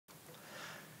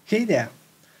Hey there!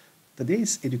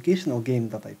 Today's educational game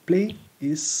that I play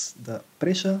is the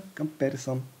pressure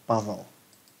comparison puzzle.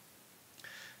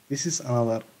 This is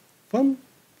another fun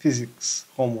physics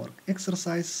homework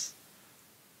exercise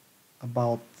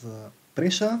about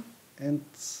pressure and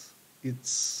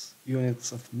its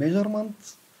units of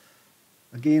measurement.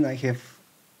 Again, I have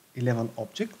 11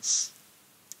 objects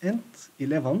and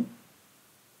 11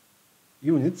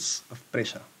 units of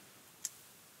pressure.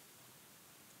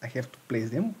 I have to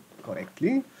place them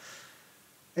correctly,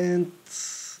 and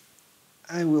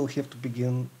I will have to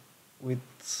begin with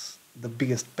the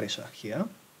biggest pressure here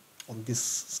on this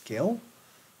scale.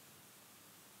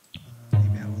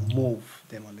 Maybe I will move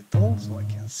them a little so I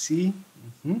can see.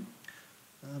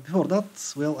 Before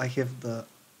that, well, I have the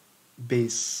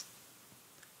base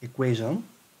equation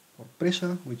for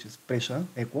pressure, which is pressure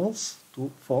equals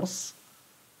to force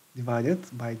divided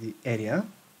by the area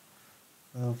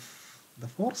of the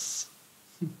force.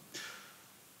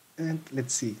 And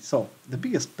let's see, so the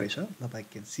biggest pressure that I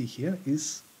can see here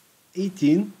is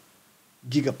 18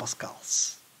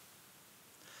 gigapascals,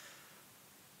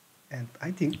 and I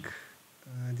think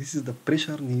this is the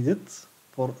pressure needed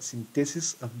for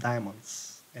synthesis of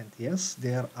diamonds. And yes,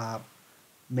 there are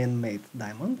man-made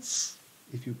diamonds.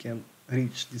 If you can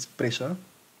reach this pressure,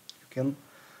 you can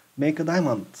make a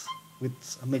diamond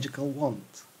with a magical wand.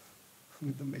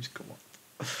 With a magical wand.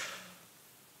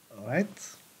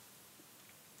 Alright.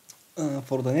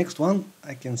 For the next one,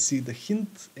 I can see the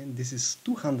hint, and this is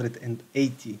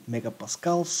 280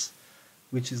 megapascals,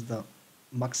 which is the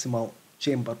maximal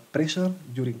chamber pressure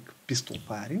during pistol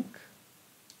firing.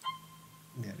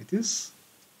 There it is.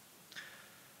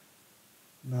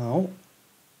 Now,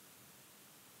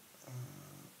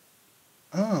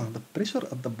 the pressure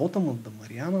at the bottom of the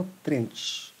Mariana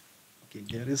Trench. Okay,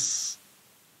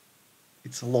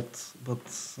 it's a lot,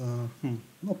 but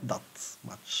not that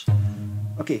much.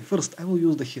 Okay, first I will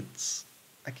use the hints.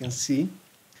 I can see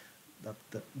that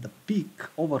the peak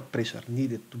overpressure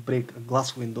needed to break a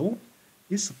glass window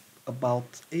is about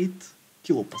 8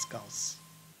 kilopascals.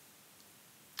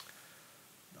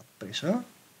 That pressure.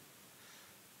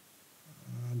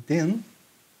 Then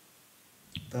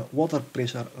the water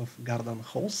pressure of garden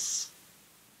hose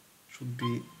should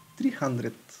be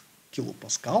 300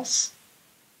 kilopascals.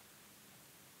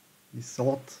 This is a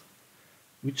lot,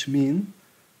 which means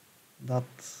that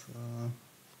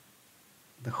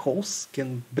the hose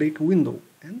can break a window,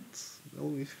 and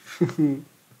well, if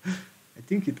I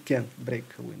think it can't break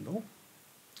a window.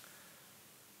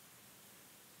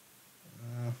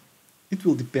 It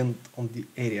will depend on the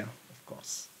area, of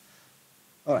course.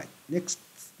 Alright, next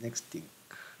thing.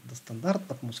 The standard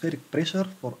atmospheric pressure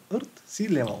for Earth sea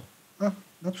level.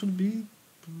 That should be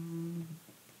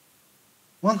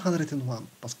 101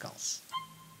 pascals.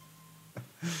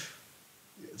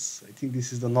 Yes, I think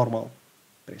this is the normal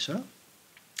pressure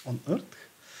on Earth.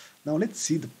 Now let's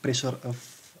see the pressure of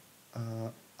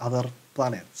other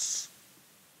planets.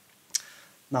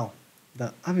 Now,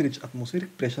 the average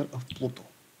atmospheric pressure of Pluto.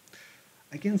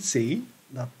 I can say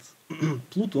that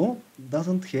Pluto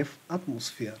doesn't have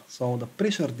atmosphere, so the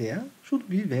pressure there should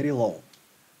be very low.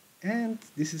 And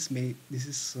this is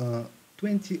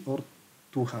 20 or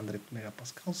 200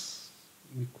 megapascals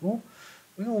micro.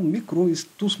 Well, micro is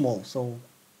too small, so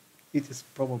it is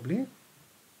probably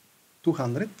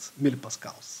 200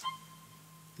 millipascals.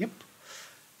 Yep.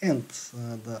 And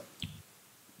the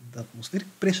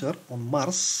atmospheric pressure on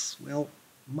Mars, well,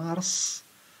 Mars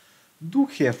do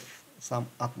have some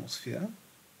atmosphere.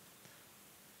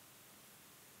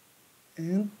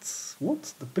 And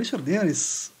what? The pressure there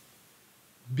is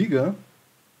bigger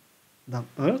than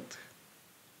Earth.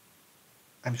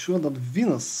 I'm sure that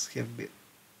Venus have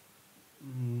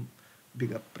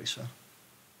bigger pressure.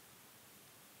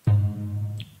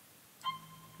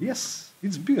 Yes,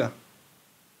 it's bigger.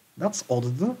 That's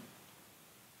odd.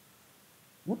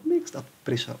 What makes that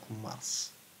pressure on Mars?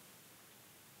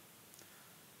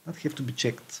 That have to be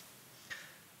checked.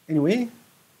 Anyway,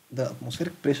 the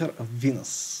atmospheric pressure of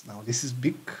Venus. Now this is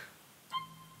big,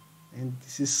 and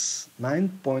this is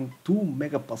 9.2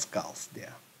 megapascals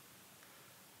there.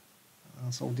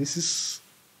 So this is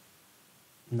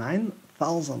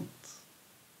 9,000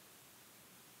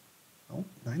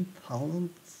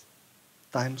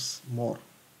 times more,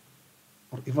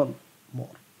 or even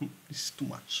more. This is too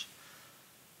much.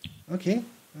 Okay,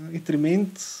 it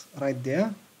remained right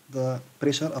there, the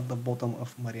pressure at the bottom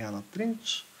of Mariana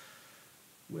Trench.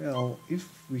 Well, if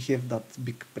we have that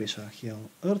big pressure here on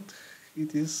Earth,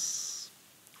 it is,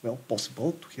 well,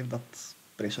 possible to have that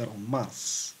pressure on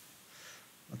Mars.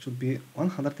 That should be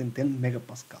 110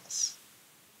 megapascals.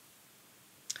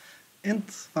 And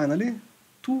finally,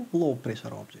 two low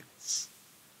pressure objects.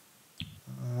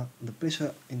 The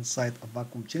pressure inside a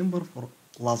vacuum chamber for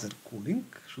laser cooling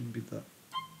should be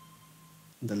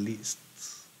the least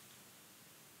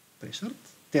pressured,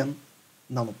 10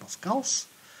 nanopascals,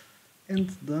 and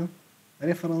the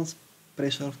reference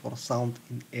pressure for sound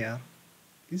in air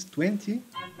is 20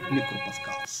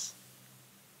 micropascals.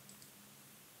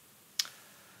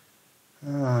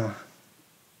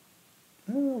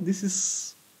 This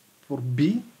is for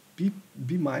B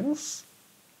minus,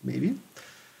 maybe.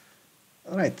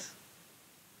 Alright,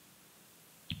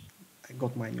 I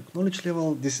got my new knowledge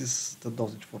level. This is the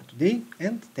dosage for today,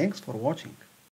 and thanks for watching.